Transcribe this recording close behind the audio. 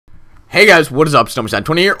Hey guys, what is up?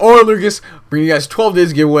 Stomach20 here, or Lucas, bringing you guys 12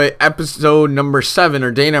 Days Giveaway, episode number 7,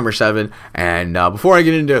 or day number 7. And before I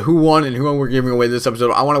get into who won and who we're giving away this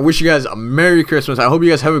episode, I want to wish you guys a Merry Christmas. I hope you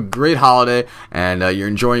guys have a great holiday, and you're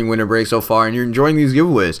enjoying winter break so far, and you're enjoying these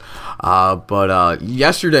giveaways. But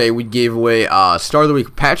yesterday, we gave away Star of the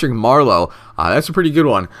Week, Patrick Marleau. That's a pretty good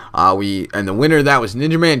one. And the winner of that was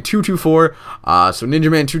NinjaMan224. So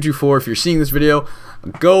NinjaMan224, if you're seeing this video,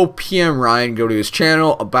 go PM Ryan, go to his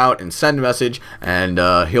channel, about, and send a message, and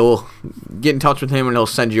he'll get in touch with him, and he'll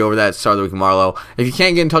send you over that Star of the Week Marleau. If you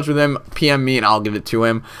can't get in touch with him, PM me, and I'll give it to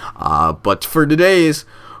him. But for today's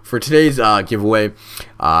giveaway,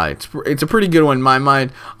 it's a pretty good one in my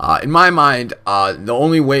mind. The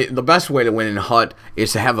best way to win in HUT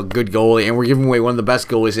is to have a good goalie, and we're giving away one of the best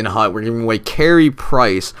goalies in HUT. We're giving away Carey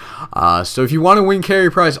Price. So if you want to win Carey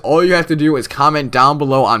Price, all you have to do is comment down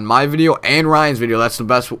below on my video and Ryan's video. That's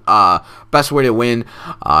the best way to win,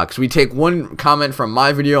 because we take one comment from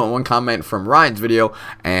my video and one comment from Ryan's video,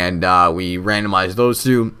 and we randomize those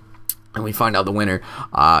two, and we find out the winner.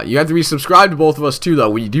 You have to be subscribed to both of us too, though.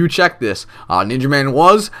 We do check this. NinjaMan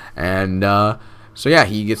was, and so yeah,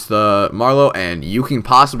 he gets the Marleau, and you can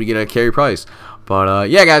possibly get a Carey Price. But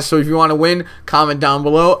yeah, guys, so if you want to win, comment down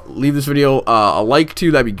below. Leave this video a like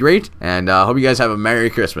too, that'd be great. And hope you guys have a Merry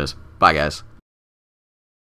Christmas. Bye, guys.